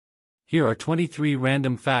here are 23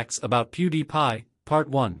 random facts about PewDiePie, Part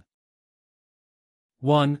 1.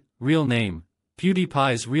 1. Real name.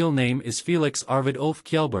 PewDiePie's real name is Felix Arvid Ulf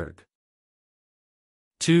Kjellberg.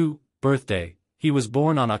 2. Birthday. He was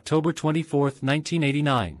born on October 24,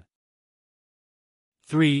 1989.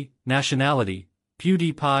 3. Nationality.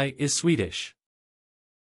 PewDiePie is Swedish.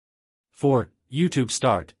 4. YouTube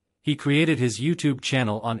start. He created his YouTube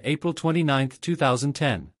channel on April 29,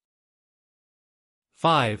 2010.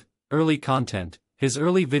 5. Early content. His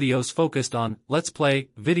early videos focused on Let's Play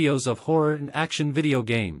videos of horror and action video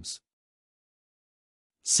games.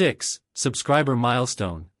 6. Subscriber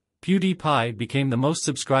milestone. PewDiePie became the most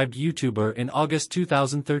subscribed YouTuber in August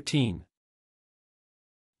 2013.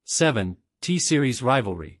 7. T-Series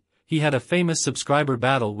rivalry. He had a famous subscriber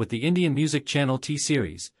battle with the Indian music channel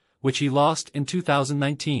T-Series, which he lost in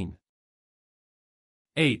 2019.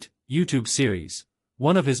 8. YouTube series.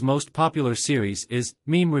 One of his most popular series is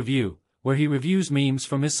Meme Review, where he reviews memes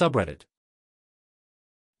from his subreddit.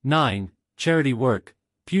 9. Charity work.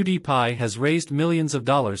 PewDiePie has raised millions of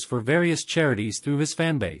dollars for various charities through his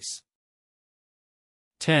fanbase.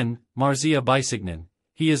 10. Marzia Bisignan.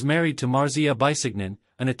 He is married to Marzia Bisignan,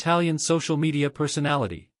 an Italian social media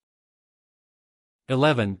personality.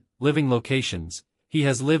 11. Living locations. He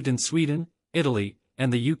has lived in Sweden, Italy,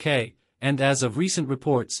 and the UK, and as of recent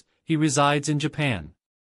reports, he resides in Japan.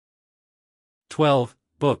 12.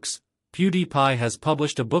 Books. PewDiePie has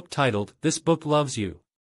published a book titled This Book Loves You.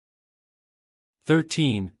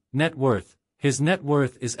 13. Net worth. His net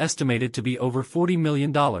worth is estimated to be over $40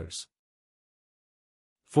 million.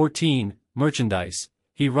 14. Merchandise.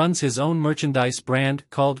 He runs his own merchandise brand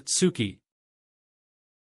called Suki.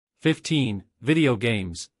 15. Video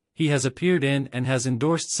games. He has appeared in and has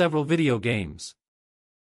endorsed several video games.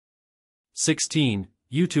 16.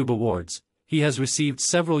 YouTube awards. He has received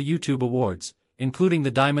several YouTube awards, including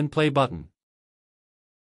the Diamond Play button.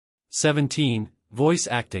 17. Voice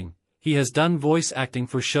acting. He has done voice acting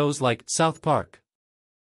for shows like South Park.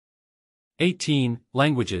 18.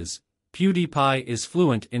 Languages. PewDiePie is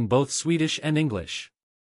fluent in both Swedish and English.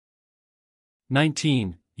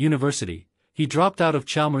 19. University. He dropped out of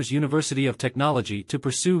Chalmers University of Technology to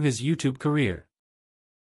pursue his YouTube career.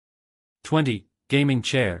 20. Gaming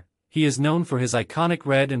chair. He is known for his iconic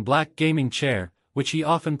red and black gaming chair, which he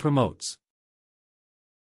often promotes.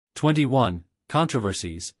 21.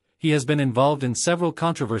 Controversies. He has been involved in several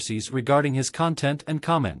controversies regarding his content and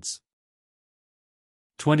comments.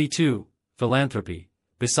 22. Philanthropy.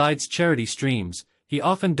 Besides charity streams, he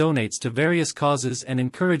often donates to various causes and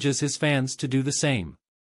encourages his fans to do the same.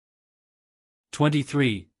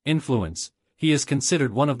 23. Influence. He is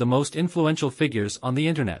considered one of the most influential figures on the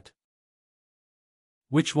internet.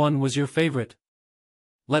 Which one was your favorite?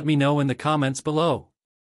 Let me know in the comments below.